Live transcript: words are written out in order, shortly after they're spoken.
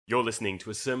You're listening to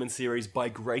a sermon series by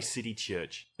Grace City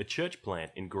Church, a church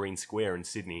plant in Green Square in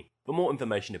Sydney. For more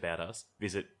information about us,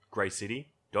 visit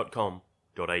gracecity.com.au.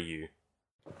 Well,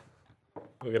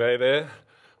 g'day there.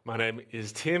 My name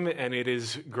is Tim, and it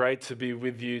is great to be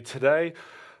with you today.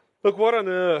 Look, what on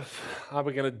earth are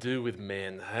we going to do with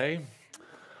men, hey?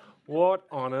 What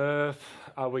on earth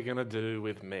are we going to do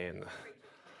with men?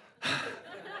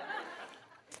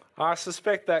 I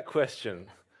suspect that question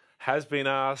has been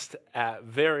asked at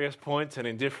various points and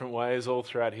in different ways all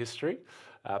throughout history,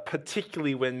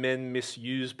 particularly when men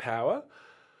misuse power.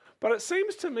 But it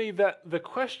seems to me that the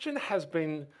question has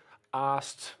been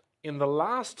asked in the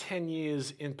last 10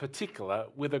 years in particular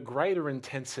with a greater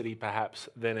intensity perhaps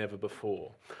than ever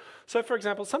before. So for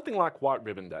example, something like White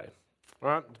Ribbon Day,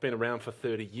 right? It's been around for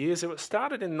 30 years. It was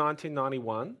started in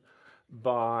 1991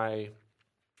 by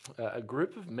a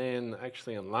group of men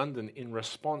actually in London in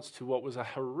response to what was a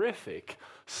horrific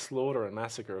slaughter and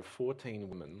massacre of 14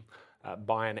 women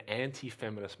by an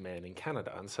anti-feminist man in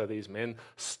Canada. And so these men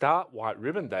start White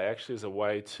Ribbon Day actually as a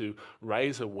way to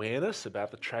raise awareness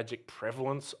about the tragic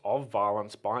prevalence of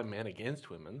violence by men against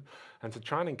women and to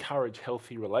try and encourage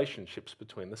healthy relationships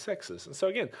between the sexes. And so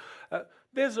again,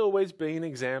 there's always been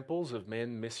examples of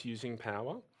men misusing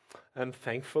power. And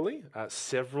thankfully,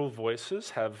 several voices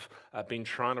have been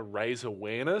trying to raise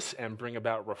awareness and bring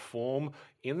about reform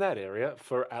in that area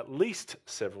for at least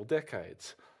several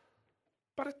decades.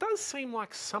 But it does seem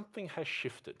like something has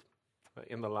shifted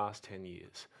in the last 10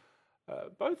 years,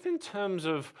 both in terms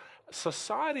of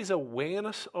society's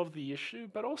awareness of the issue,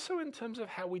 but also in terms of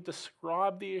how we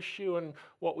describe the issue and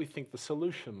what we think the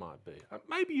solution might be.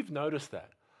 Maybe you've noticed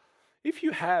that. If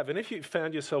you have, and if you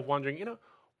found yourself wondering,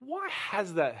 why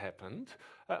has that happened?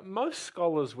 Most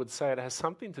scholars would say it has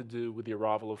something to do with the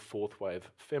arrival of fourth wave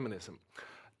feminism.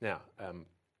 Now,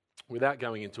 without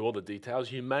going into all the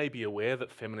details, you may be aware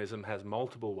that feminism has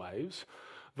multiple waves,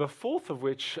 the fourth of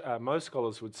which most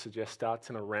scholars would suggest starts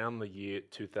in around the year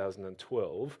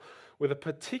 2012, with a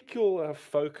particular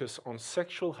focus on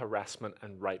sexual harassment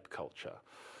and rape culture.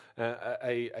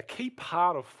 A key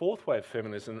part of fourth wave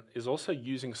feminism is also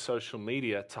using social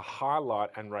media to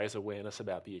highlight and raise awareness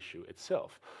about the issue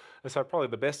itself. And so probably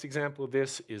the best example of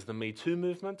this is the Me Too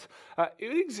movement.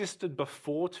 It existed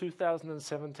before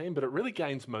 2017, but it really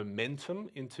gains momentum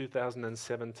in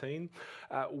 2017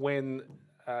 when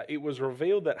it was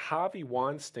revealed that Harvey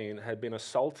Weinstein had been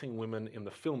assaulting women in the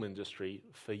film industry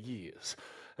for years.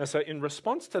 And so in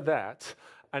response to that,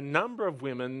 a number of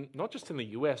women, not just in the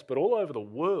US, but all over the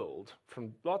world,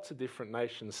 from lots of different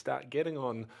nations, start getting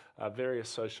on various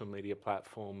social media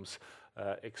platforms,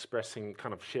 expressing,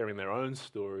 kind of sharing their own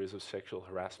stories of sexual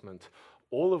harassment,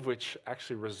 all of which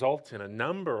actually result in a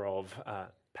number of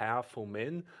powerful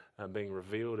men being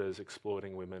revealed as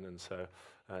exploiting women. And so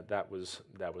that was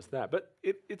that. But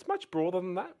it's much broader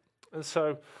than that. And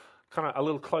so kind of a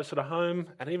little closer to home,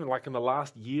 and even like in the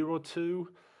last year or two,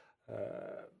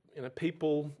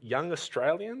 people, young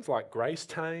Australians like Grace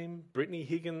Tame, Brittany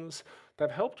Higgins, they've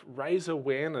helped raise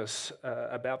awareness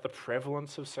about the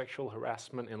prevalence of sexual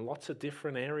harassment in lots of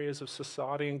different areas of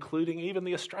society, including even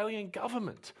the Australian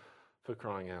government, for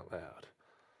crying out loud.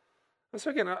 And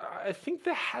so again, I think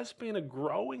there has been a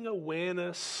growing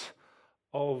awareness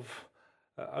of,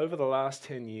 over the last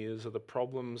 10 years, of the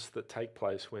problems that take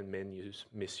place when men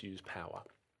misuse power.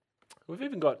 We've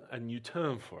even got a new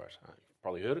term for it.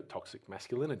 Probably heard it, toxic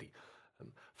masculinity.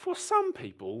 For some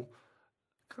people,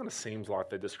 it kind of seems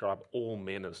like they describe all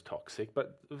men as toxic,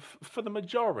 but for the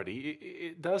majority,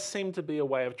 it does seem to be a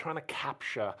way of trying to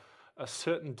capture a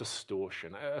certain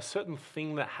distortion, a certain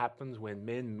thing that happens when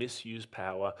men misuse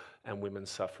power and women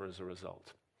suffer as a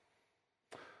result.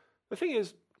 The thing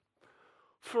is,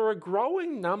 for a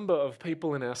growing number of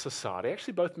people in our society,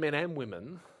 actually both men and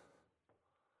women,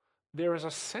 there is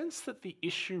a sense that the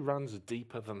issue runs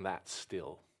deeper than that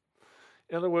still.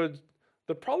 In other words,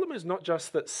 the problem is not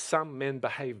just that some men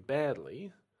behave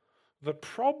badly, the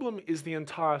problem is the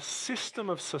entire system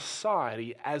of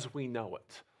society as we know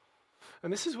it.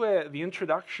 And this is where the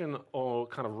introduction or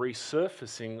kind of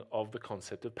resurfacing of the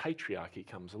concept of patriarchy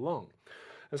comes along.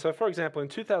 And so, for example, in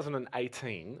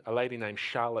 2018, a lady named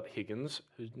Charlotte Higgins,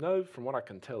 who from what I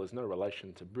can tell is no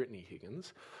relation to Brittany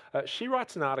Higgins, she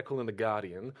writes an article in The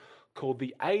Guardian called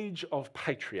The Age of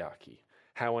Patriarchy,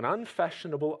 How an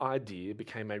Unfashionable Idea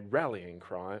Became a Rallying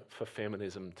Cry for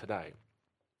Feminism Today.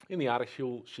 In the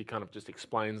article, she kind of just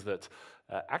explains that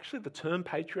actually the term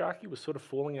patriarchy was sort of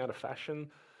falling out of fashion,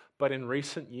 but in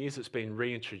recent years it's been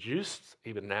reintroduced,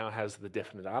 even now has the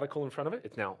definite article in front of it.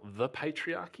 It's now the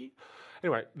patriarchy.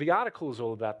 Anyway, the article is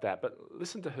all about that, but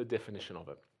listen to her definition of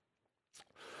it.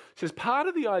 It says part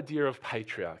of the idea of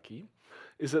patriarchy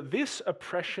is that this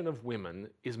oppression of women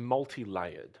is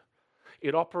multi-layered.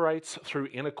 It operates through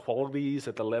inequalities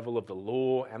at the level of the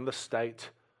law and the state,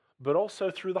 but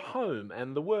also through the home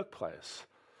and the workplace.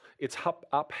 It's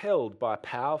upheld by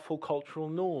powerful cultural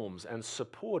norms and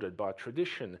supported by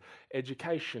tradition,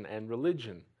 education, and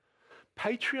religion.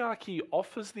 Patriarchy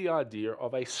offers the idea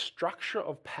of a structure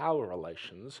of power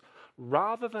relations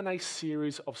rather than a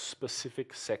series of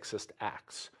specific sexist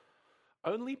acts.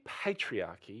 Only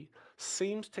patriarchy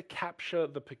seems to capture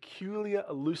the peculiar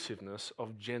elusiveness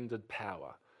of gendered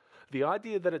power. The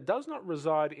idea that it does not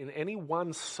reside in any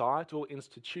one site or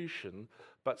institution,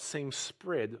 but seems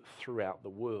spread throughout the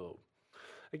world.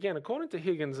 Again, according to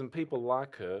Higgins and people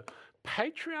like her,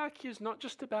 patriarchy is not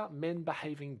just about men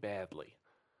behaving badly.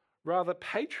 Rather,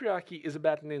 patriarchy is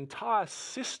about an entire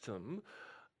system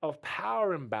of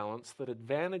power imbalance that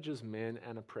advantages men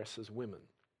and oppresses women.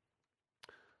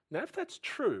 Now, if that's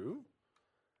true,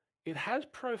 it has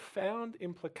profound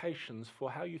implications for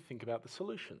how you think about the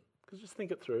solution. Because just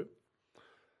think it through.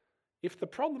 If the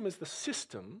problem is the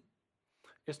system,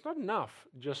 it's not enough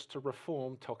just to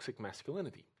reform toxic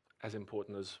masculinity, as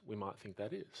important as we might think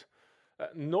that is.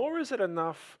 Nor is it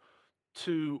enough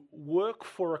to work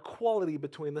for equality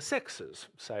between the sexes,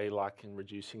 say like in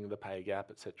reducing the pay gap,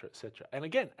 etc., etc. And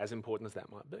again, as important as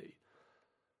that might be.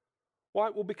 Why?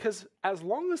 Well, because as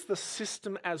long as the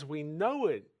system as we know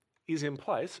it is in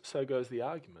place, so goes the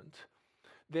argument,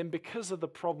 then because of the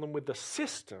problem with the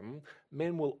system,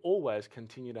 men will always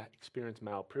continue to experience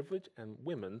male privilege and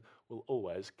women will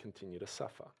always continue to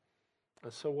suffer.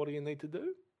 And so what do you need to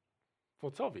do? Well,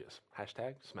 it's obvious.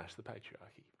 Hashtag smash the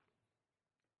patriarchy.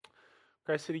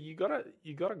 Grace City, you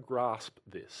gotta grasp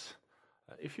this.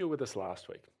 If you were with us last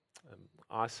week,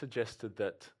 I suggested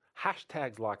that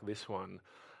hashtags like this one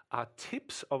are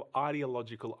tips of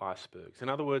ideological icebergs. In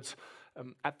other words,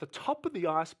 at the top of the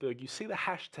iceberg, you see the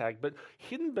hashtag, but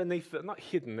hidden beneath, not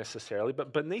hidden necessarily,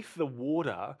 but beneath the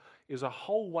water is a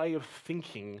whole way of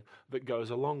thinking that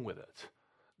goes along with it.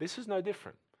 This is no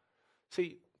different.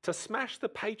 See, to smash the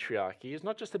patriarchy is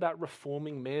not just about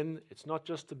reforming men, it's not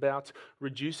just about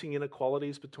reducing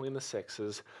inequalities between the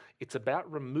sexes, it's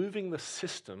about removing the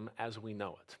system as we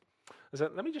know it. So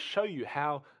let me just show you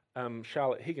how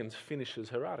Charlotte Higgins finishes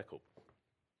her article.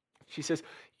 She says,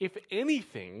 if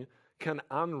anything can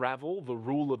unravel the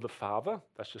rule of the father,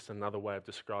 that's just another way of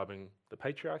describing the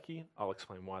patriarchy, I'll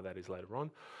explain why that is later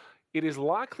on, it is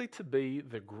likely to be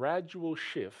the gradual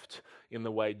shift in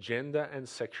the way gender and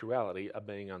sexuality are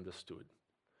being understood.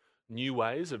 New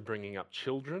ways of bringing up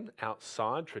children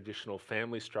outside traditional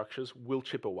family structures will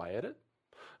chip away at it.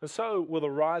 And so will the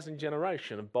rising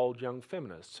generation of bold young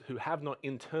feminists who have not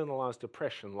internalized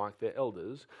oppression like their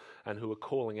elders and who are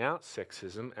calling out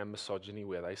sexism and misogyny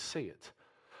where they see it.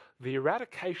 The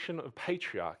eradication of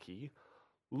patriarchy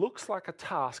looks like a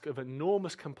task of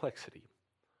enormous complexity.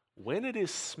 When it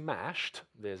is smashed,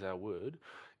 there's our word,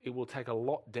 it will take a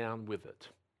lot down with it.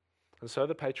 And so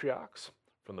the patriarchs,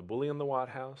 from the bully in the White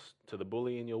House to the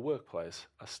bully in your workplace,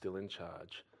 are still in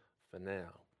charge for now.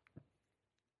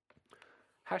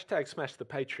 Hashtag smash the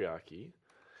patriarchy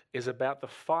is about the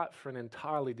fight for an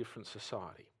entirely different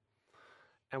society.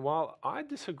 And while I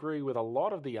disagree with a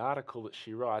lot of the article that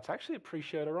she writes, I actually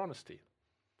appreciate her honesty.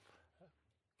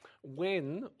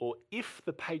 When or if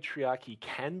the patriarchy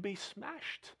can be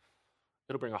smashed,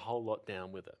 it'll bring a whole lot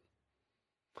down with it.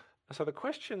 And so the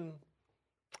question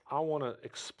I want to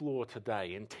explore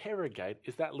today, interrogate,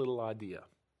 is that little idea.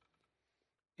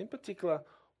 In particular,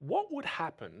 what would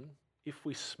happen if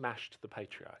we smashed the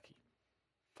patriarchy?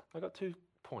 I've got 2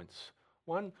 points.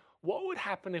 One, what would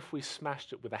happen if we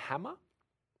smashed it with a hammer?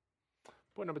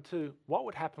 Point number 2, what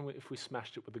would happen if we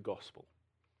smashed it with the gospel?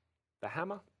 The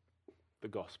hammer, the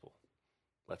gospel.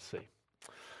 Let's see.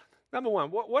 Number 1,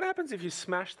 what happens if you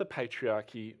smash the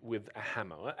patriarchy with a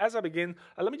hammer? As I begin,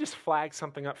 let me just flag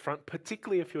something up front,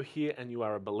 particularly if you're here and you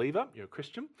are a believer, you're a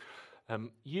Christian.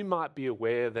 You might be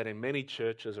aware that in many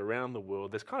churches around the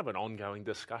world, there's kind of an ongoing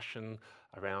discussion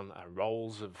around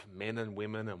roles of men and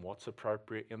women and what's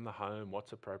appropriate in the home,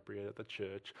 what's appropriate at the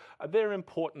church. They're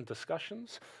important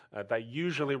discussions. They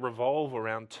usually revolve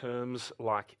around terms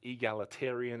like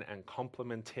egalitarian and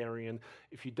complementarian.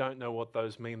 If you don't know what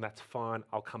those mean, that's fine.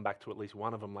 I'll come back to at least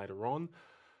one of them later on.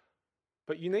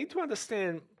 But you need to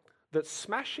understand that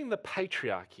smashing the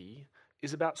patriarchy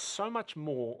is about so much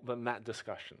more than that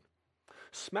discussion.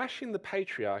 Smashing the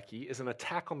patriarchy is an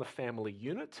attack on the family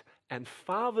unit and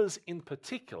fathers in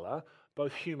particular,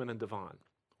 both human and divine.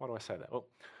 Why do I say that? Well,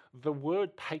 the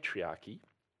word patriarchy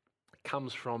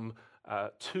comes from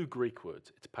 2 Greek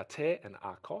words. It's pater and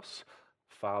archos,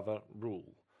 father,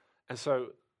 rule. And so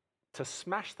to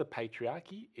smash the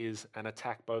patriarchy is an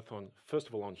attack both on, first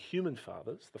of all, on human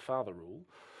fathers, the father rule,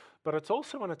 but it's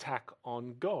also an attack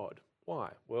on God.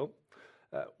 Why? Well,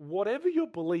 whatever your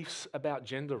beliefs about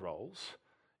gender roles,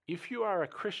 if you are a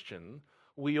Christian,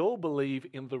 we all believe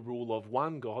in the rule of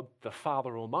one God, the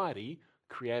Father Almighty,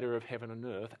 creator of heaven and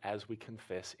earth, as we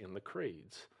confess in the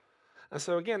creeds. And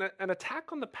so again, an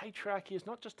attack on the patriarchy is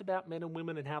not just about men and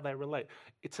women and how they relate.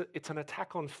 It's an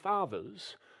attack on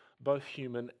fathers, both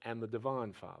human and the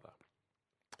divine Father.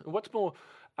 And what's more,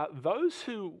 those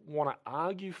who want to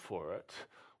argue for it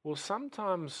will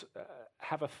sometimes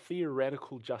have a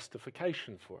theoretical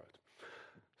justification for it.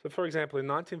 So for example, in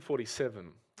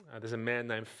 1947, there's a man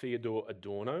named Theodor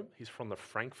Adorno. He's from the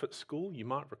Frankfurt School. You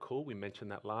might recall, we mentioned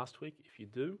that last week, if you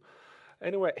do.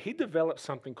 Anyway, he developed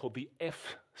something called the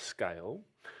F scale,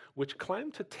 which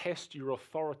claimed to test your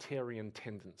authoritarian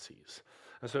tendencies.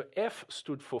 And so F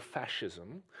stood for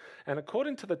fascism. And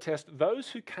according to the test, those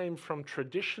who came from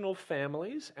traditional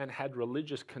families and had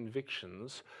religious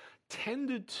convictions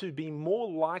tended to be more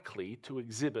likely to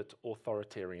exhibit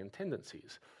authoritarian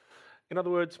tendencies. In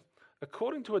other words,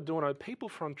 according to Adorno, people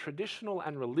from traditional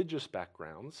and religious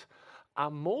backgrounds are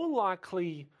more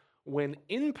likely, when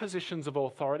in positions of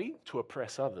authority, to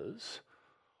oppress others,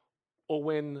 or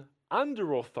when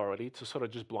under authority, to sort of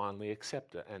just blindly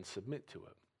accept it and submit to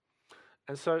it.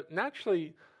 And so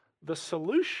naturally, the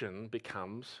solution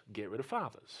becomes get rid of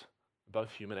fathers,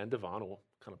 both human and divine, or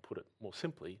kind of put it more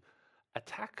simply,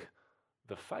 attack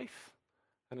the faith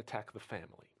and attack the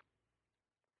family.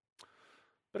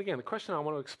 But again, the question I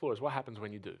want to explore is what happens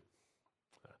when you do?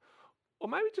 Or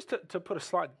maybe just to put a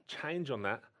slight change on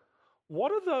that,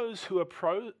 what are those who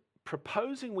are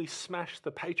proposing we smash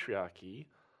the patriarchy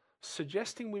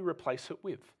suggesting we replace it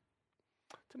with?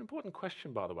 It's an important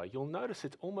question, by the way. You'll notice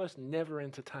it's almost never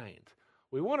entertained.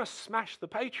 We want to smash the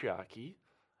patriarchy.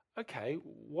 Okay,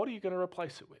 what are you going to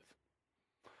replace it with?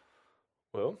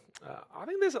 Well, I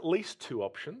think there's at least two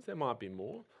options. There might be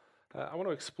more. I want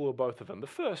to explore both of them. The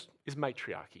first is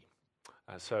matriarchy.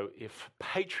 So if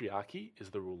patriarchy is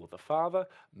the rule of the father,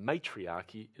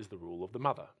 matriarchy is the rule of the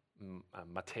mother.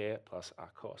 Mater plus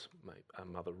archos, a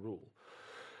mother rule.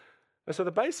 And so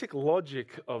the basic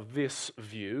logic of this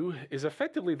view is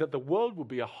effectively that the world would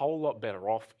be a whole lot better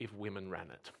off if women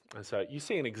ran it. And so you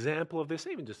see an example of this,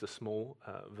 even just a small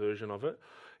version of it,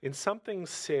 in something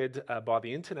said by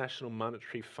the International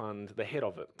Monetary Fund, the head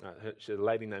of it, she's a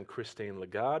lady named Christine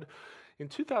Lagarde. In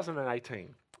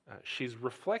 2018, she's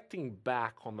reflecting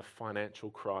back on the financial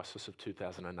crisis of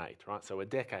 2008, right? So a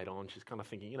decade on, she's kind of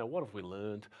thinking, what have we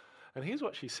learned? And here's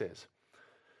what she says.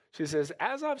 She says,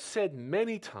 as I've said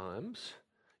many times,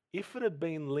 if it had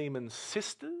been Lehman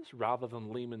sisters rather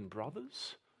than Lehman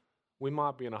brothers, we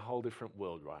might be in a whole different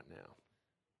world right now.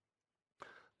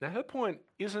 Now, her point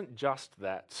isn't just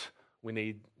that we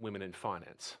need women in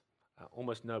finance.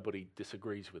 Almost nobody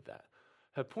disagrees with that.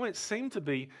 Her point seemed to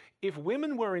be, if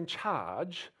women were in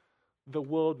charge, the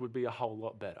world would be a whole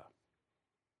lot better.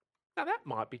 Now, that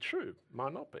might be true,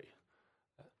 might not be.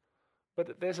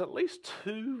 But there's at least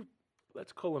two,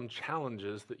 let's call them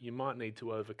challenges, that you might need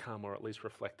to overcome or at least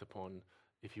reflect upon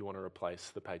if you want to replace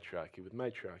the patriarchy with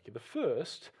matriarchy. The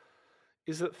first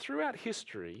is that throughout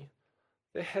history,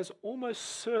 there has almost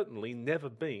certainly never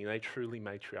been a truly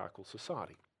matriarchal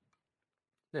society.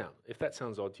 Now, if that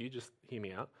sounds odd to you, just hear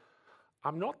me out.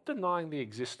 I'm not denying the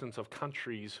existence of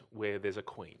countries where there's a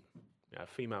queen, a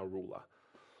female ruler,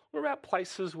 or about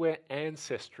places where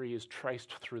ancestry is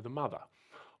traced through the mother,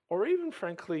 or even,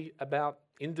 frankly, about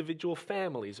individual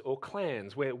families or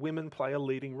clans where women play a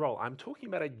leading role. I'm talking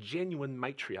about a genuine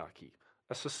matriarchy,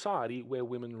 a society where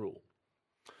women rule.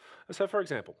 And so, for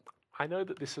example, I know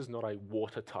that this is not a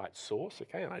watertight source,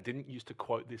 okay, and I didn't used to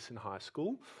quote this in high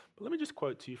school, but let me just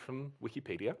quote to you from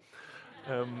Wikipedia.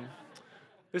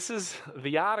 This is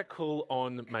the article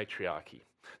on matriarchy.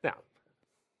 Now,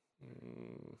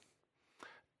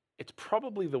 it's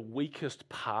probably the weakest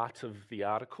part of the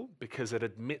article because it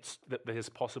admits that there's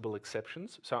possible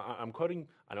exceptions. So I'm quoting,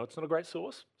 I know it's not a great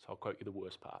source, so I'll quote you the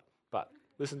worst part, but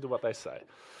listen to what they say.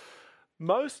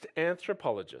 Most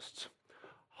anthropologists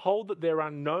hold that there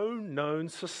are no known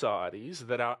societies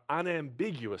that are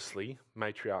unambiguously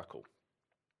matriarchal.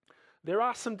 There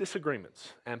are some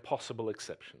disagreements and possible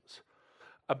exceptions.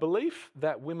 A belief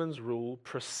that women's rule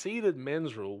preceded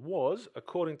men's rule was,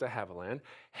 according to Haviland,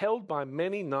 held by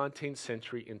many 19th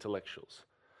century intellectuals.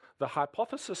 The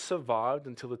hypothesis survived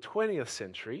until the 20th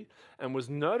century and was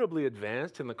notably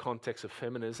advanced in the context of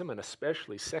feminism and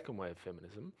especially second wave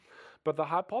feminism, but the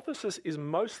hypothesis is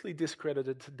mostly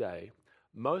discredited today,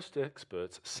 most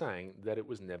experts saying that it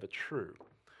was never true.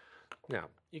 Now,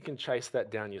 you can chase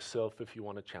that down yourself if you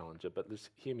want to challenge it, but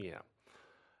hear me out.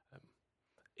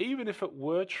 Even if it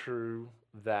were true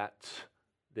that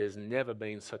there's never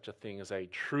been such a thing as a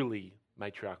truly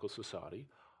matriarchal society,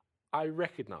 I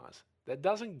recognise that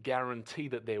doesn't guarantee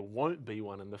that there won't be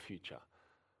one in the future.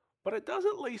 But it does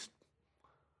at least,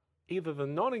 either the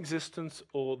non-existence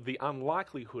or the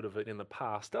unlikelihood of it in the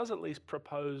past, does at least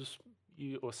propose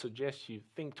you or suggest you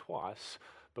think twice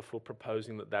before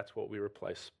proposing that that's what we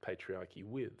replace patriarchy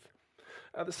with.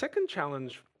 The second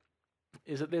challenge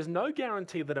is that there's no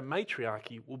guarantee that a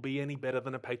matriarchy will be any better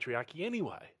than a patriarchy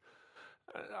anyway.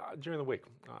 During the week,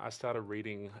 I started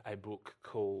reading a book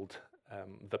called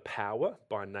The Power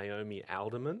by Naomi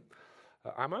Alderman.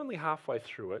 I'm only halfway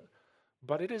through it,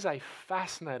 but it is a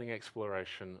fascinating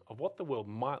exploration of what the world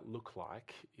might look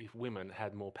like if women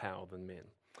had more power than men.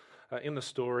 In the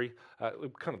story,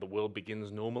 kind of the world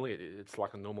begins normally. It's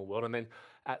like a normal world. And then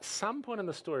at some point in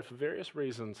the story, for various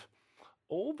reasons,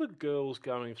 all the girls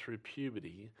going through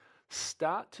puberty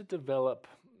start to develop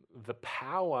the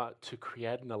power to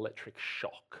create an electric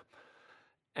shock.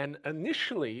 And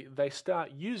initially, they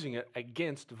start using it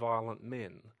against violent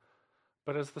men.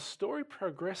 But as the story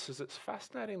progresses, it's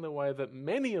fascinating the way that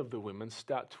many of the women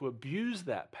start to abuse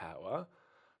that power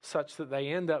such that they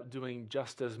end up doing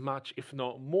just as much, if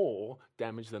not more,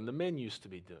 damage than the men used to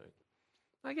be doing.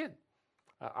 Again,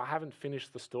 I haven't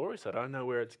finished the story, so I don't know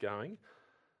where it's going.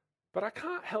 But I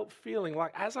can't help feeling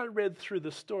like, as I read through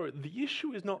the story, the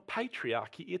issue is not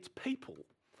patriarchy, it's people.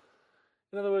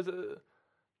 In other words, it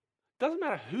doesn't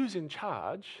matter who's in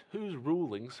charge, who's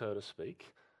ruling, so to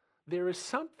speak. There is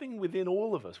something within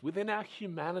all of us, within our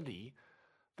humanity,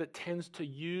 that tends to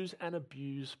use and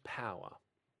abuse power.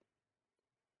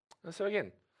 And so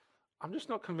again, I'm just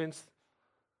not convinced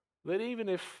that even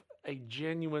if a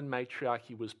genuine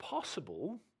matriarchy was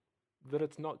possible, that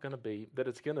it's going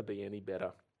to be any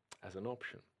better as an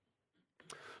option.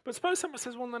 But suppose someone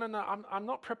says, well, no, I'm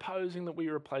not proposing that we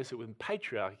replace it with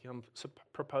patriarchy. I'm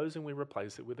proposing we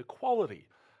replace it with equality.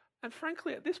 And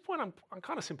frankly, at this point, I'm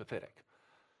kind of sympathetic.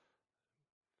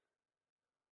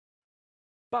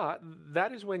 But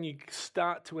that is when you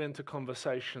start to enter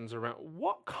conversations around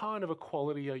what kind of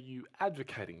equality are you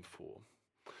advocating for?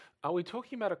 Are we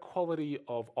talking about equality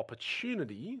of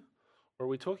opportunity, or are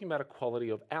we talking about equality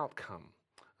of outcome?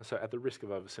 So at the risk of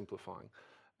oversimplifying,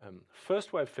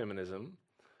 first wave feminism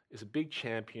is a big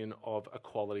champion of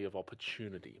equality of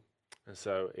opportunity. And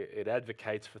so it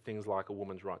advocates for things like a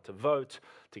woman's right to vote,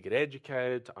 to get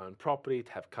educated, to own property,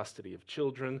 to have custody of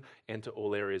children, enter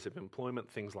all areas of employment,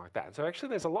 things like that. So actually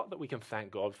there's a lot that we can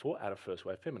thank God for out of first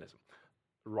wave feminism.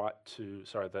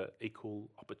 The equal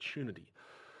opportunity.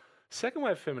 Second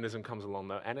wave feminism comes along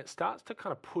though, and it starts to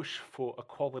kind of push for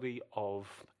equality of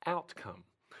outcome.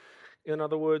 In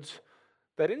other words,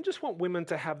 they didn't just want women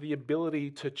to have the ability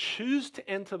to choose to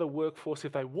enter the workforce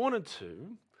if they wanted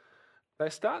to. They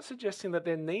start suggesting that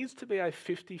there needs to be a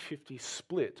 50-50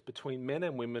 split between men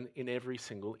and women in every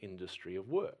single industry of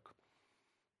work.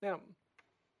 Now,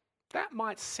 that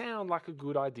might sound like a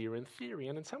good idea in theory,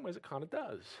 and in some ways it kind of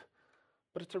does.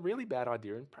 But it's a really bad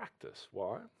idea in practice.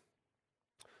 Why?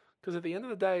 Because at the end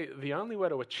of the day, the only way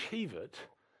to achieve it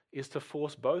is to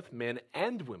force both men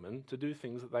and women to do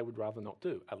things that they would rather not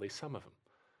do, at least some of them.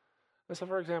 And so,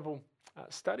 for example,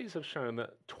 studies have shown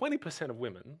that 20% of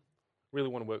women really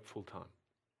want to work full-time.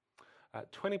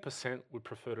 20% would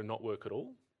prefer to not work at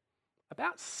all.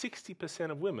 About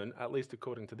 60% of women, at least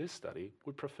according to this study,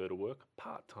 would prefer to work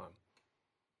part-time.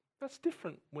 That's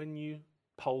different when you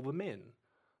poll the men.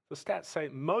 The stats say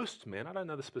most men, I don't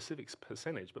know the specific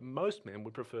percentage, but most men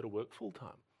would prefer to work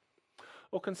full-time.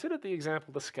 Or consider the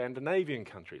example of the Scandinavian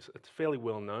countries. It's fairly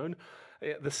well known.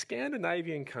 The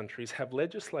Scandinavian countries have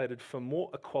legislated for more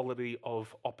equality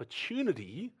of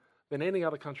opportunity than any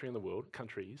other country in the world,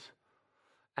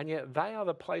 and yet they are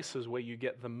the places where you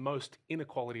get the most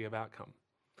inequality of outcome.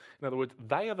 In other words,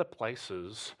 they are the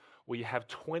places where you have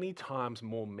 20 times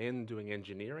more men doing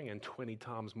engineering and 20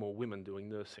 times more women doing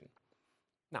nursing.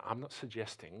 Now, I'm not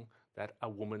suggesting that a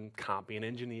woman can't be an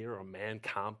engineer or a man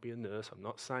can't be a nurse. I'm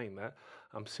not saying that.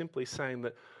 I'm simply saying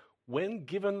that when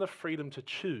given the freedom to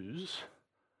choose,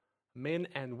 men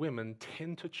and women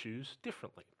tend to choose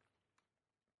differently.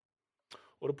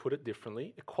 Or to put it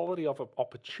differently, equality of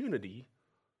opportunity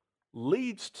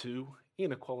leads to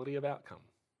inequality of outcome.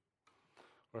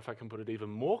 Or if I can put it even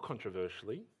more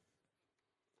controversially,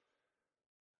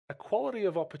 equality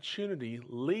of opportunity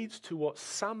leads to what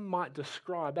some might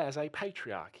describe as a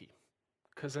patriarchy,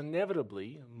 because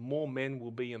inevitably more men will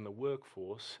be in the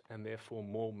workforce and therefore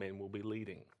more men will be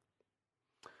leading.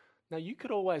 Now you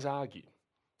could always argue,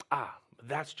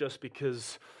 that's just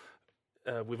because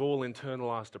we've all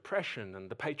internalized oppression, and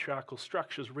the patriarchal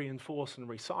structures reinforce and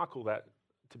recycle that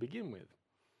to begin with.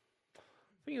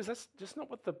 The thing is, that's just not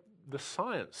what the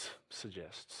science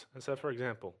suggests. And so, for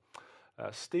example,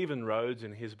 Stephen Rhodes,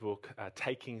 in his book,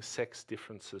 Taking Sex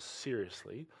Differences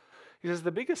Seriously, he says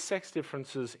the biggest sex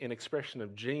differences in expression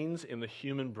of genes in the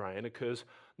human brain occurs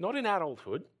not in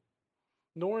adulthood,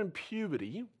 nor in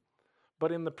puberty,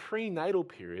 but in the prenatal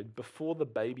period before the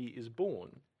baby is born.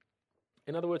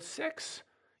 In other words, sex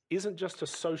isn't just a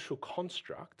social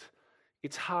construct,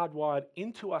 it's hardwired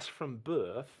into us from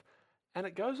birth, and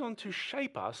it goes on to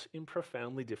shape us in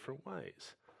profoundly different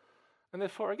ways. And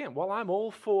therefore, again, while I'm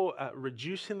all for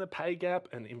reducing the pay gap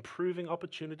and improving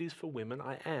opportunities for women,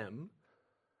 I am,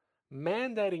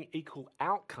 mandating equal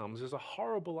outcomes is a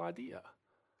horrible idea.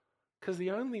 Because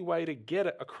the only way to get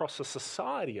it across a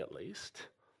society, at least,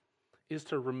 is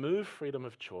to remove freedom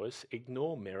of choice,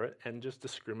 ignore merit, and just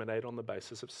discriminate on the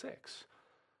basis of sex.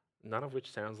 None of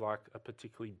which sounds like a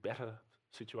particularly better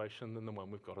situation than the one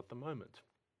we've got at the moment.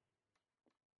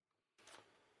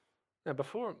 Now,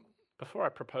 before I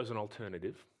propose an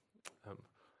alternative,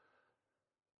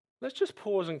 let's just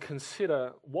pause and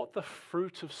consider what the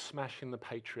fruit of smashing the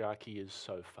patriarchy is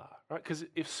so far, right? Because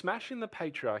if smashing the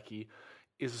patriarchy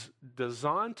is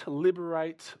designed to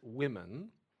liberate women,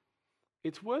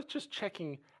 it's worth just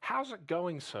checking, how's it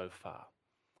going so far?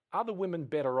 Are the women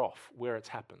better off where it's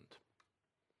happened?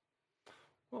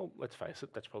 Well, let's face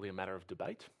it, that's probably a matter of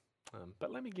debate.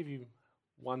 But let me give you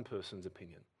one person's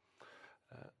opinion.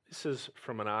 This is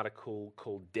from an article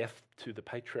called Death to the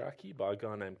Patriarchy by a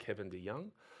guy named Kevin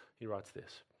DeYoung. He writes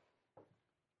this: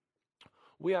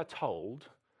 "We are told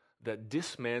that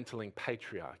dismantling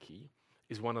patriarchy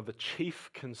is one of the chief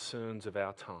concerns of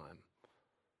our time.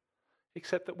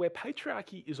 Except that where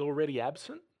patriarchy is already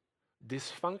absent,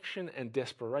 dysfunction and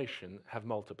desperation have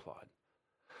multiplied.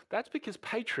 That's because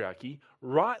patriarchy,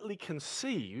 rightly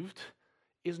conceived,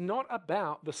 is not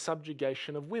about the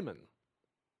subjugation of women,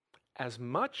 as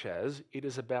much as it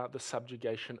is about the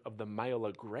subjugation of the male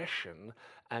aggression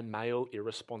and male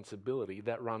irresponsibility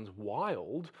that runs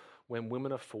wild when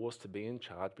women are forced to be in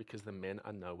charge because the men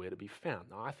are nowhere to be found."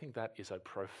 Now, I think that is a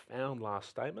profound last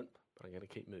statement, but I'm going to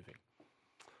keep moving.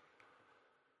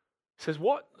 It says,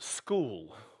 what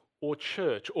school or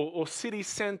church or city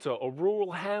centre or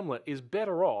rural hamlet is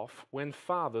better off when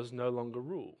fathers no longer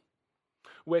rule?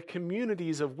 Where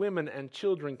communities of women and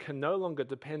children can no longer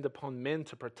depend upon men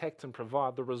to protect and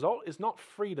provide, the result is not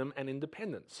freedom and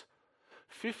independence.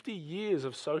 50 years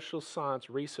of social science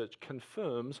research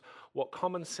confirms what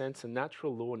common sense and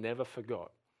natural law never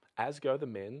forgot. As go the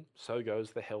men, so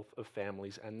goes the health of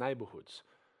families and neighbourhoods.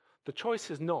 The choice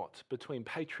is not between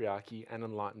patriarchy and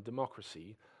enlightened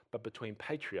democracy, but between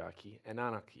patriarchy and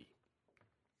anarchy.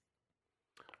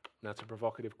 And that's a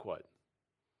provocative quote.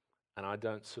 And I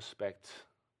don't suspect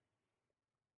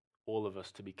all of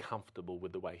us to be comfortable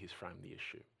with the way he's framed the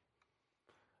issue.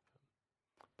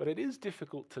 But it is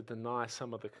difficult to deny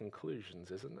some of the conclusions,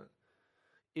 isn't it?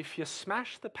 If you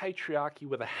smash the patriarchy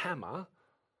with a hammer,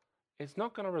 it's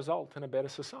not going to result in a better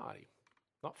society.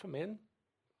 Not for men,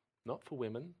 not for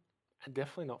women, and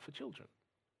definitely not for children.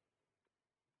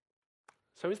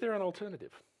 So is there an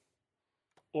alternative?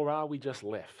 Or are we just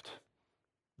left,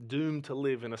 doomed to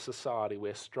live in a society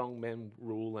where strong men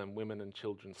rule and women and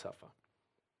children suffer?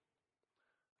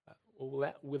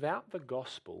 Without the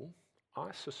gospel,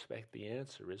 I suspect the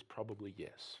answer is probably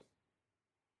yes.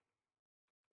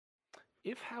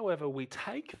 If, however, we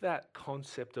take that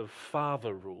concept of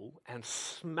father rule and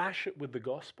smash it with the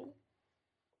gospel,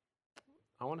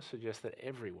 I want to suggest that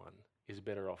everyone is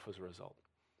better off as a result.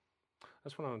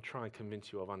 That's what I'm going to try and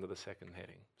convince you of under the second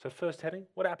heading. So first heading,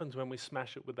 what happens when we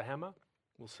smash it with the hammer?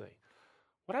 We'll see.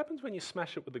 What happens when you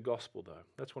smash it with the gospel, though?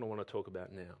 That's what I want to talk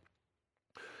about now.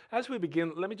 As we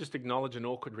begin, let me just acknowledge an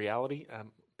awkward reality.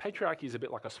 Patriarchy is a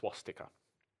bit like a swastika.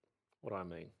 What do I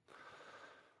mean?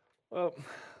 Well,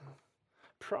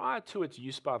 prior to its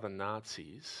use by the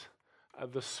Nazis,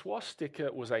 the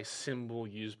swastika was a symbol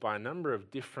used by a number of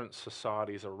different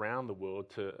societies around the world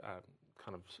to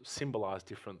kind of symbolize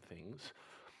different things.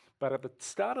 But at the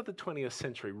start of the 20th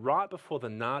century, right before the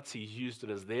Nazis used it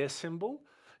as their symbol,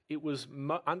 it was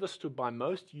understood by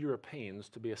most Europeans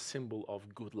to be a symbol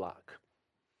of good luck.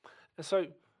 And so,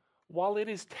 while it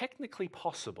is technically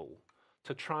possible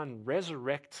to try and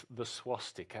resurrect the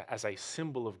swastika as a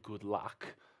symbol of good luck,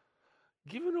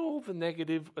 given all the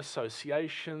negative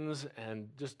associations and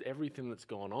just everything that's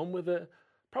gone on with it,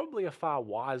 probably a far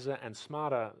wiser and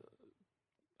smarter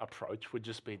approach would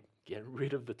just be get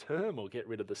rid of the term or get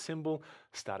rid of the symbol,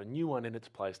 start a new one in its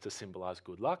place to symbolize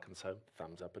good luck, and so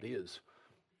thumbs up it is.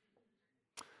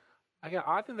 Again,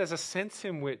 I think there's a sense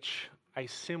in which a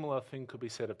similar thing could be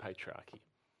said of patriarchy.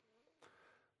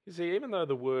 You see, even though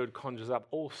the word conjures up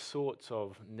all sorts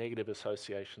of negative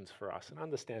associations for us, and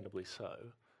understandably so,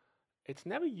 it's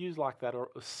never used like that or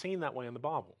seen that way in the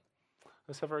Bible.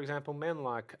 And so, for example, men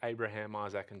like Abraham,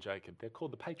 Isaac, and Jacob, they're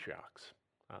called the patriarchs.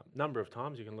 Number of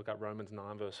times, you can look up Romans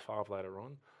 9 verse 5 later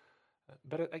on.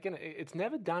 But again, it's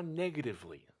never done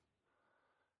negatively.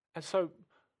 And so,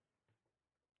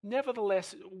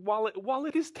 nevertheless, while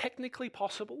it is technically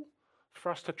possible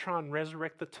for us to try and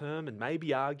resurrect the term and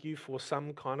maybe argue for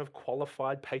some kind of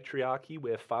qualified patriarchy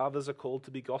where fathers are called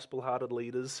to be gospel-hearted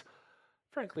leaders,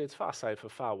 frankly, it's far safer,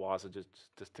 far wiser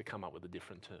just to come up with a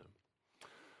different term.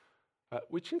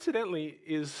 Which incidentally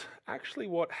is actually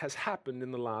what has happened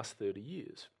in the last 30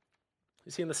 years.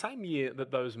 You see, in the same year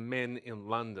that those men in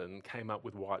London came up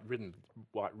with White Ribbon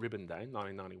Day,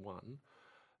 1991,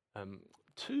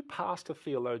 two pastor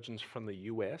theologians from the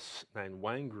US named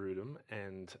Wayne Grudem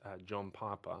and John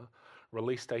Piper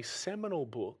released a seminal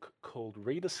book called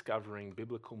Rediscovering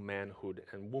Biblical Manhood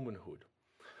and Womanhood.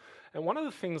 And one of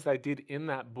the things they did in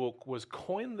that book was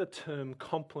coin the term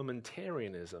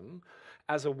complementarianism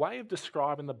as a way of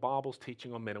describing the Bible's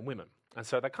teaching on men and women. And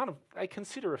so they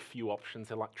consider a few options.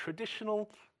 They're like traditional,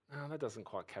 no, that doesn't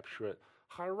quite capture it.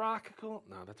 Hierarchical,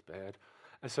 no, that's bad.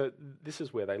 And so this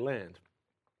is where they land.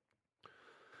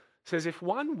 It says, if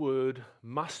one word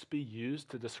must be used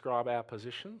to describe our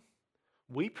position,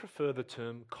 we prefer the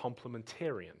term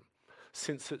complementarian,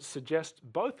 since it suggests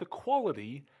both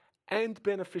equality and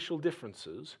beneficial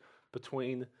differences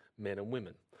between men and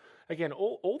women. Again,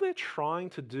 all they're trying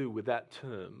to do with that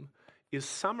term is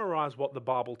summarize what the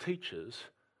Bible teaches,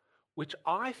 which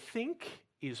I think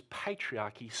is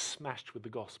patriarchy smashed with the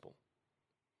gospel.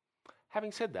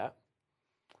 Having said that,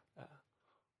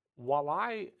 while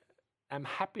I am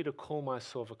happy to call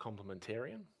myself a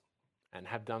complementarian and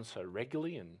have done so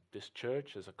regularly in this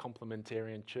church as a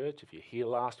complementarian church, if you're here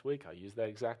last week, I used that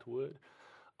exact word,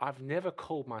 I've never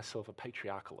called myself a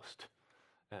patriarchalist,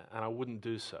 and I wouldn't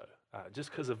do so,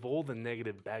 just because of all the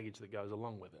negative baggage that goes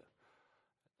along with it.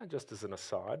 And just as an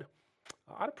aside,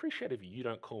 I'd appreciate if you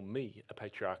don't call me a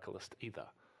patriarchalist either.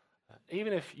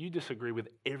 Even if you disagree with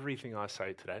everything I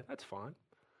say today, that's fine.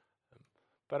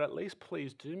 But at least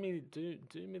please do me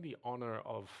the honor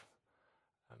of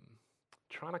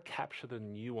trying to capture the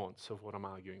nuance of what I'm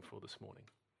arguing for this morning.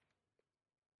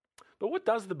 But what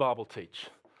does the Bible teach?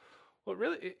 Well,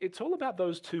 really, it's all about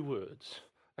those two words,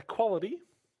 equality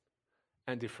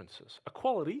and differences.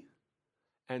 Equality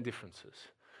and differences.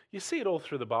 You see it all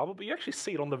through the Bible, but you actually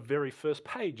see it on the very first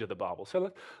page of the Bible.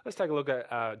 So let's take a look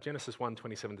at Genesis 1,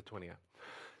 27 to 28. It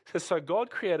says, so God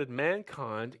created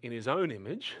mankind in his own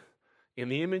image. In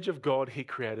the image of God, he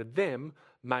created them,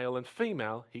 male and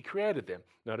female, he created them.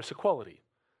 Notice equality.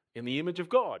 In the image of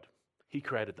God, he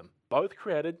created them. Both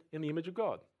created in the image of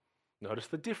God. Notice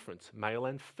the difference, male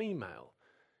and female,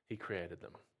 he created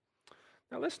them.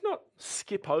 Now let's not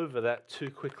skip over that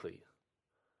too quickly.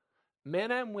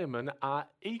 Men and women are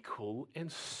equal in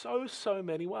so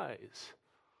many ways.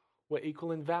 We're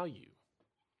equal in value.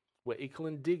 We're equal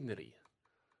in dignity.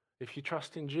 If you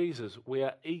trust in Jesus, we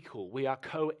are equal. We are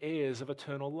co-heirs of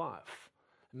eternal life.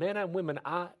 Men and women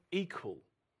are equal.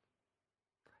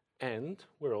 And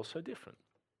we're also different.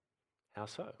 How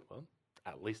so? Well,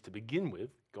 at least to begin with,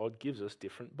 God gives us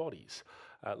different bodies.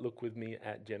 Look with me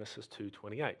at Genesis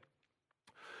 2:28. It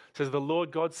says, the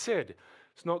Lord God said,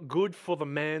 it's not good for the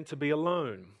man to be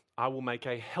alone. I will make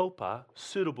a helper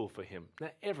suitable for him.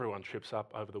 Now, everyone trips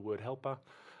up over the word helper.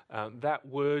 That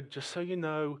word, just so you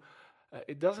know,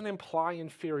 it doesn't imply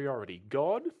inferiority.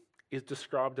 God is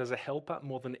described as a helper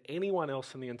more than anyone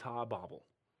else in the entire Bible.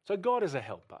 So God is a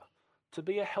helper. To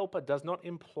be a helper does not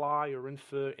imply or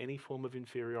infer any form of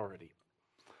inferiority.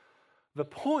 The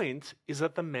point is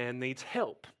that the man needs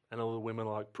help. And all the women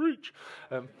are like, preach.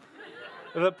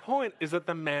 The point is that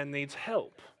the man needs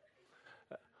help.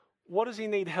 What does he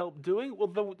need help doing?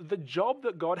 Well, the job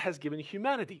that God has given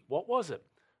humanity, what was it?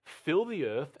 Fill the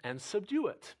earth and subdue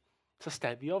it. To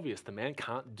state the obvious, the man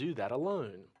can't do that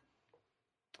alone.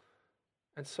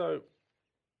 And so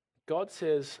God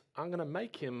says, I'm going to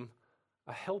make him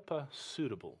a helper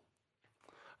suitable.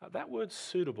 That word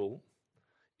suitable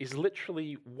is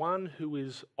literally one who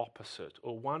is opposite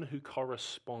or one who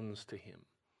corresponds to him.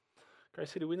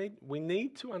 Grace City, we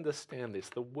need to understand this.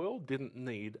 The world didn't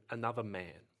need another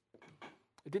man.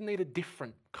 It didn't need a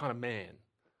different kind of man.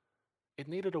 It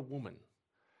needed a woman.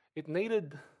 It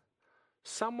needed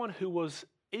someone who was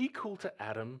equal to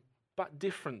Adam but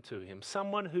different to him.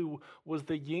 Someone who was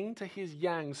the yin to his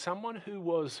yang. Someone who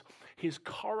was his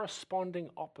corresponding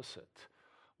opposite.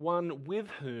 one with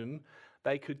whom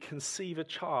they could conceive a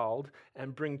child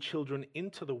and bring children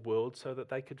into the world so that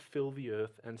they could fill the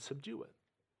earth and subdue it.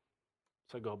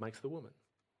 So God makes the woman.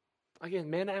 Again,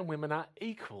 men and women are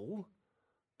equal,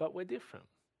 but we're different.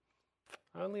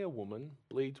 Only a woman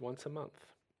bleeds once a month.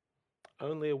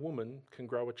 Only a woman can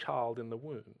grow a child in the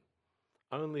womb.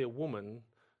 Only a woman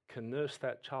can nurse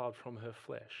that child from her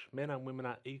flesh. Men and women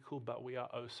are equal, but we are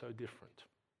oh so different.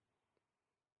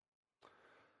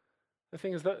 The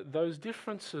thing is that those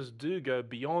differences do go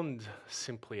beyond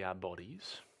simply our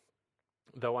bodies,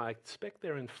 though I expect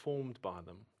they're informed by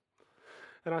them.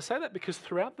 And I say that because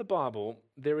throughout the Bible,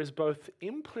 there is both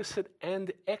implicit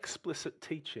and explicit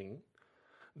teaching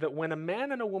that when a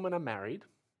man and a woman are married,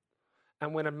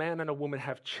 and when a man and a woman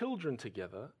have children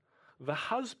together, the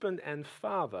husband and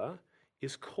father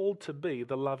is called to be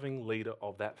the loving leader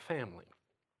of that family.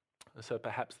 And so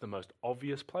perhaps the most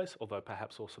obvious place, although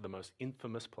perhaps also the most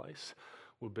infamous place,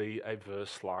 would be a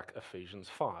verse like Ephesians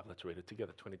 5. Let's read it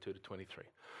together, 22 to 23.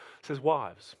 It says,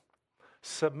 "Wives,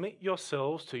 submit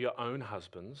yourselves to your own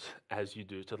husbands as you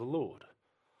do to the Lord.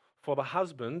 For the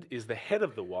husband is the head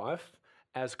of the wife,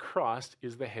 as Christ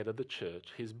is the head of the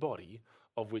church, his body,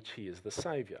 of which he is the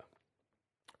Saviour."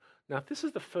 Now, if this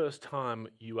is the first time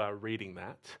you are reading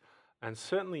that, and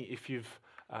certainly if you've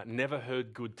never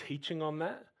heard good teaching on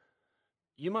that,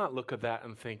 you might look at that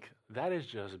and think, that is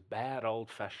just bad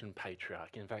old-fashioned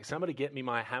patriarchy. In fact, somebody get me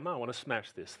my hammer, I want to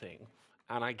smash this thing.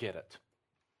 And I get it.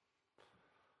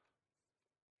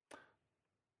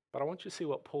 But I want you to see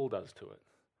what Paul does to it.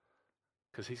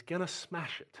 Because he's going to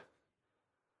smash it.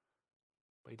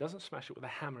 But he doesn't smash it with a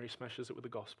hammer, he smashes it with the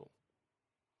gospel.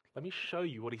 Let me show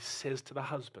you what he says to the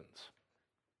husbands.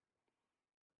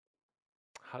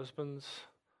 Husbands,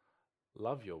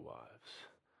 love your wives,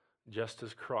 just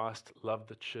as Christ loved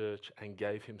the church and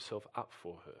gave himself up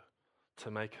for her,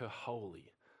 to make her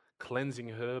holy, cleansing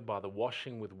her by the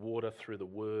washing with water through the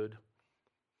word,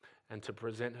 and to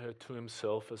present her to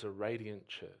himself as a radiant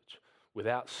church,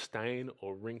 without stain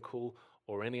or wrinkle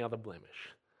or any other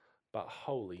blemish, but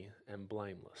holy and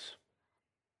blameless.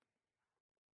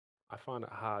 I find it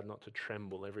hard not to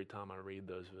tremble every time I read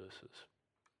those verses.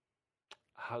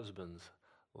 Husbands,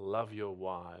 love your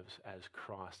wives as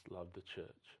Christ loved the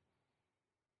church.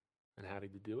 And how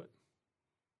did he do it?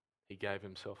 He gave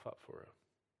himself up for her.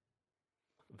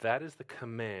 That is the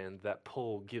command that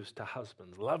Paul gives to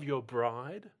husbands. Love your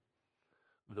bride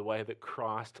the way that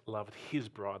Christ loved his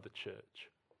bride, the church.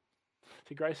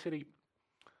 See, Grace City,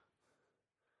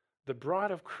 the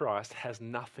bride of Christ has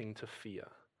nothing to fear.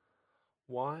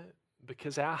 Why?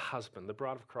 Because our husband, the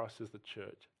bride of Christ is the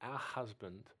church, our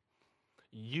husband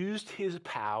used his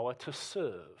power to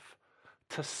serve,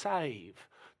 to save,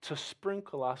 to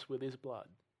sprinkle us with his blood.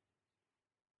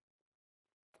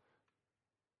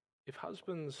 If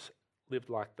husbands lived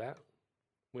like that,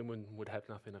 women would have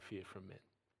nothing to fear from men.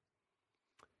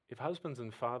 If husbands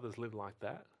and fathers live like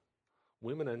that,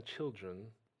 women and children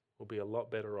will be a lot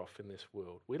better off in this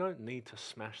world. We don't need to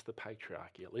smash the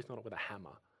patriarchy, at least not with a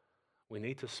hammer. We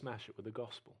need to smash it with the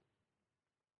gospel.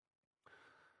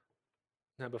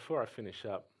 Now, before I finish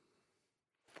up,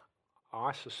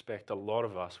 I suspect a lot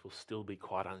of us will still be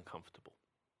quite uncomfortable.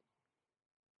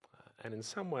 And in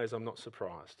some ways, I'm not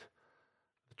surprised.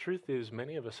 The truth is,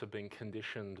 many of us have been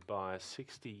conditioned by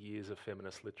 60 years of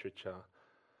feminist literature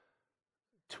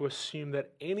to assume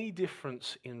that any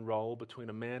difference in role between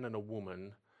a man and a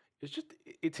woman is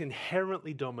it's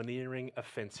inherently domineering,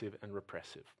 offensive, and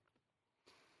repressive.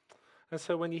 And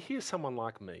so when you hear someone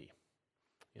like me,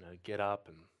 get up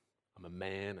and I'm a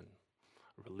man and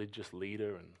a religious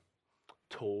leader and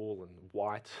tall and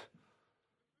white,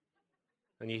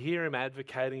 and you hear him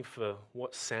advocating for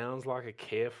what sounds like a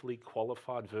carefully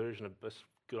qualified version of this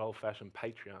good old-fashioned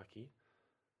patriarchy,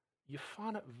 you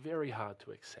find it very hard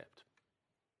to accept.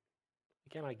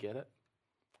 Again, I get it,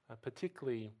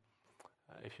 particularly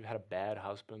if you've had a bad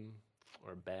husband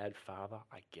or a bad father,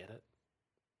 I get it.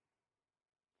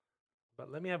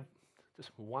 But let me have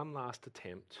just one last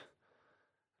attempt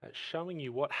at showing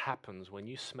you what happens when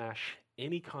you smash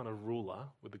any kind of ruler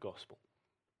with the gospel.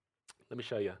 Let me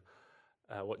show you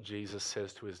what Jesus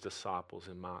says to his disciples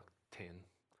in Mark 10.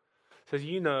 It says,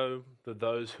 "You know that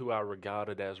those who are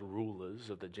regarded as rulers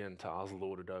of the Gentiles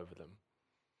lord it over them,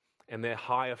 and their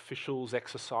high officials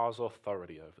exercise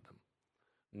authority over them.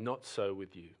 Not so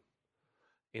with you.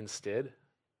 Instead,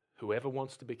 whoever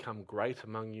wants to become great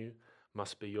among you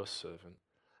must be your servant,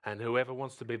 and whoever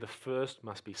wants to be the first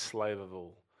must be slave of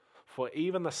all. For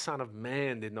even the Son of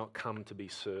Man did not come to be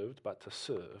served, but to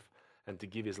serve, and to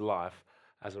give his life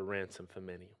as a ransom for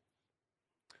many."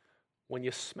 When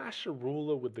you smash a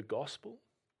ruler with the gospel,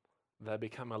 they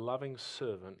become a loving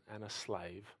servant and a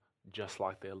slave, just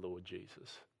like their Lord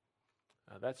Jesus.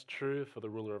 That's true for the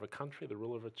ruler of a country, the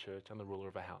ruler of a church, and the ruler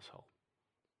of a household.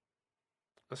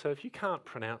 And so if you can't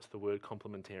pronounce the word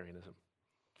complementarianism,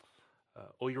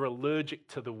 or you're allergic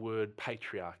to the word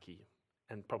patriarchy,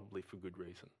 and probably for good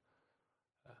reason,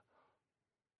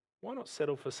 why not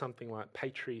settle for something like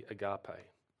patri agape,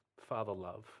 father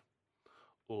love,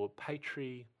 or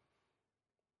patri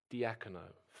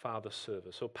diakono, father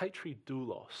service, or patri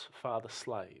doulos, father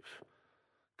slave?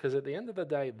 Because at the end of the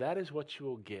day, that is what you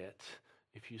will get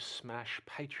if you smash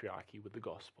patriarchy with the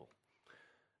gospel,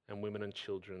 and women and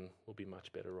children will be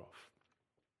much better off.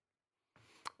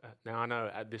 Now, I know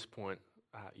at this point,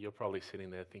 you're probably sitting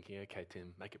there thinking, okay,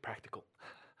 Tim, make it practical.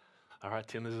 All right,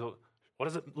 Tim, what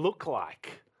does it look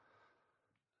like?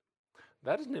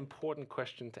 That is an important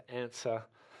question to answer,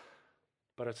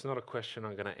 but it's not a question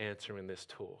I'm going to answer in this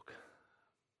talk.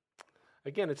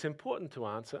 Again, it's important to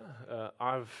answer.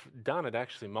 I've done it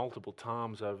actually multiple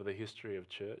times over the history of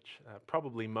church,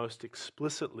 probably most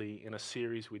explicitly in a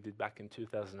series we did back in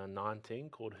 2019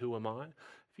 called Who Am I?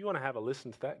 If you want to have a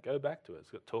listen to that, go back to it. It's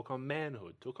got talk on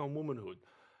manhood, talk on womanhood.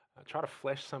 Try to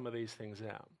flesh some of these things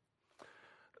out.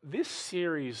 This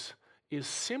series is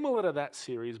similar to that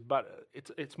series, but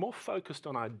it's more focused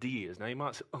on ideas. Now you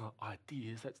might say, oh,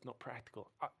 ideas, that's not practical.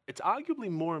 It's arguably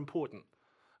more important.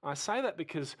 I say that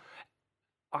because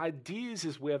ideas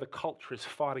is where the culture is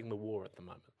fighting the war at the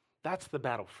moment. That's the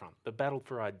battlefront, the battle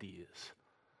for ideas.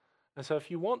 And so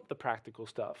if you want the practical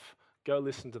stuff, go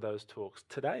listen to those talks.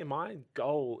 Today, my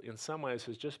goal in some ways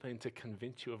has just been to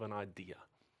convince you of an idea.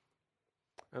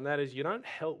 And that is, you don't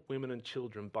help women and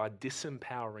children by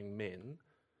disempowering men.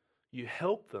 You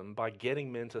help them by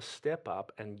getting men to step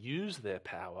up and use their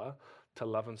power to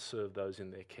love and serve those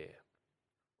in their care.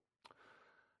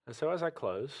 And so as I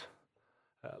close,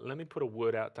 let me put a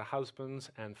word out to husbands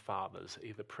and fathers,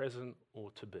 either present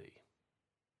or to be.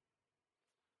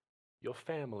 Your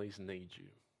families need you.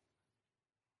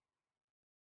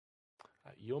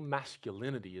 Your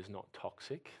masculinity is not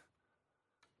toxic,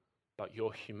 but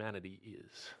your humanity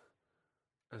is.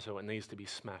 And so it needs to be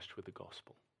smashed with the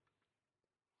gospel.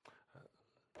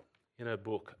 In her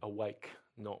book, Awake,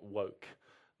 Not Woke,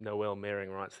 Noel Mering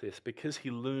writes this: because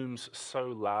he looms so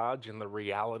large in the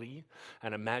reality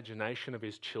and imagination of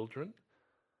his children,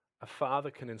 a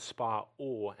father can inspire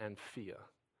awe and fear.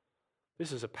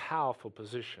 This is a powerful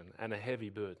position and a heavy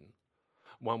burden,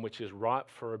 one which is ripe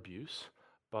for abuse,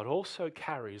 but also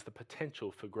carries the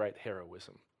potential for great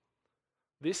heroism.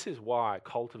 This is why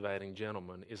cultivating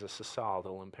gentlemen is a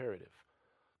societal imperative.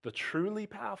 The truly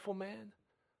powerful man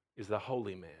is the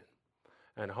holy man,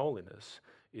 and holiness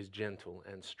is gentle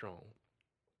and strong.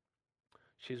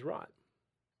 She's right.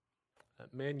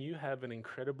 Men, you have an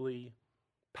incredibly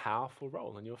powerful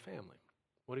role in your family.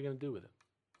 What are you going to do with it?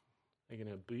 Are you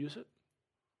going to abuse it?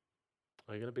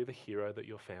 Or are you going to be the hero that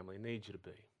your family needs you to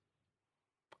be?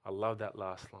 I love that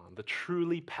last line. The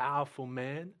truly powerful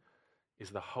man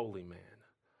is the holy man,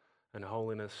 and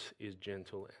holiness is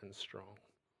gentle and strong.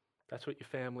 That's what your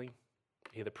family,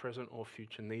 either present or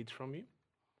future, needs from you.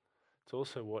 It's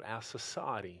also what our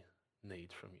society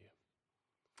needs from you.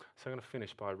 So I'm going to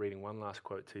finish by reading one last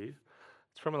quote to you.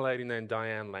 It's from a lady named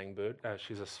Diane Langbird.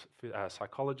 She's a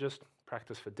psychologist,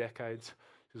 practiced for decades.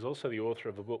 She's also the author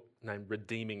of a book named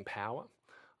Redeeming Power.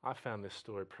 I found this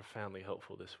story profoundly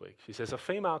helpful this week. She says, a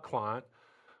female client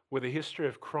with a history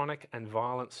of chronic and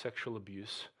violent sexual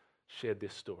abuse shared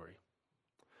this story.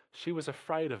 She was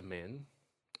afraid of men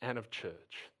and of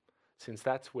church, since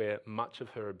that's where much of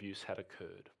her abuse had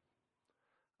occurred.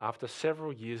 After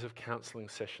several years of counselling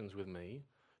sessions with me,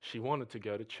 she wanted to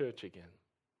go to church again.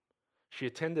 She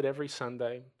attended every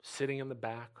Sunday, sitting in the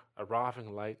back,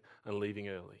 arriving late and leaving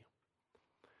early.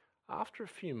 After a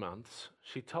few months,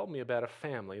 she told me about a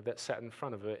family that sat in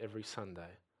front of her every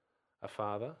Sunday, a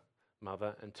father,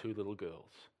 mother, and 2 little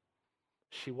girls.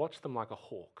 She watched them like a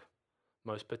hawk,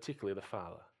 most particularly the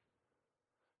father.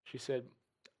 She said,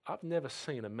 I've never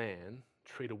seen a man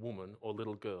treat a woman or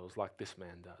little girls like this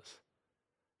man does.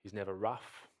 He's never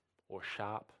rough or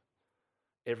sharp.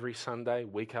 Every Sunday,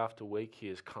 week after week, he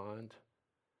is kind.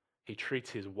 He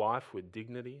treats his wife with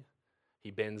dignity.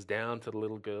 He bends down to the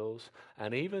little girls,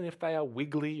 and even if they are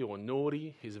wiggly or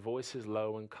naughty, his voice is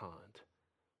low and kind.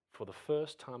 For the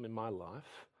first time in my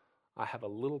life, I have a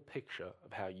little picture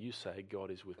of how you say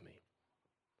God is with me.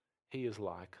 He is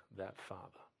like that father.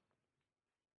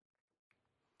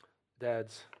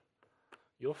 Dads,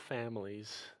 your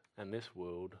families and this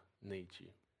world need you.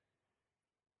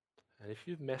 And if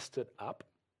you've messed it up,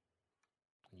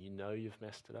 you know you've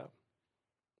messed it up,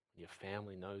 your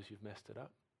family knows you've messed it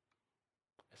up,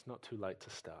 it's not too late to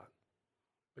start,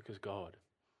 because God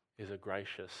is a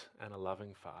gracious and a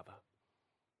loving Father.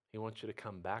 He wants you to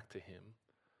come back to him,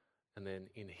 and then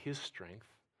in his strength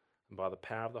and by the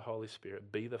power of the Holy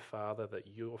Spirit, be the Father that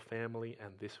your family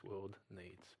and this world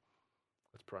needs.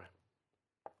 Let's pray.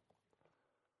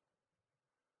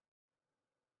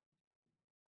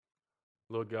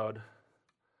 Lord God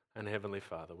and Heavenly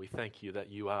Father, we thank you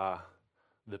that you are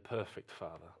the perfect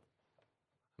Father.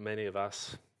 Many of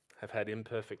us have had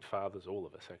imperfect fathers, all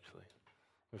of us actually.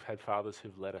 We've had fathers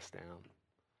who've let us down.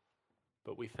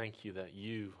 But we thank you that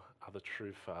you are the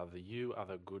true Father. You are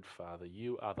the good Father.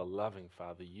 You are the loving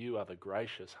Father. You are the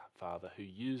gracious Father who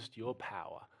used your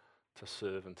power to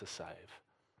serve and to save.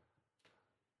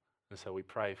 And so we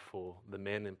pray for the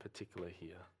men in particular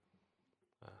here,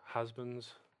 husbands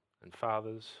and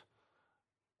fathers,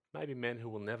 maybe men who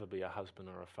will never be a husband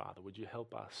or a father. Would you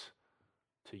help us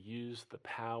to use the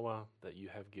power that you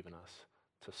have given us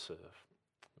to serve?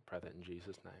 We pray that in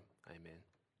Jesus' name. Amen.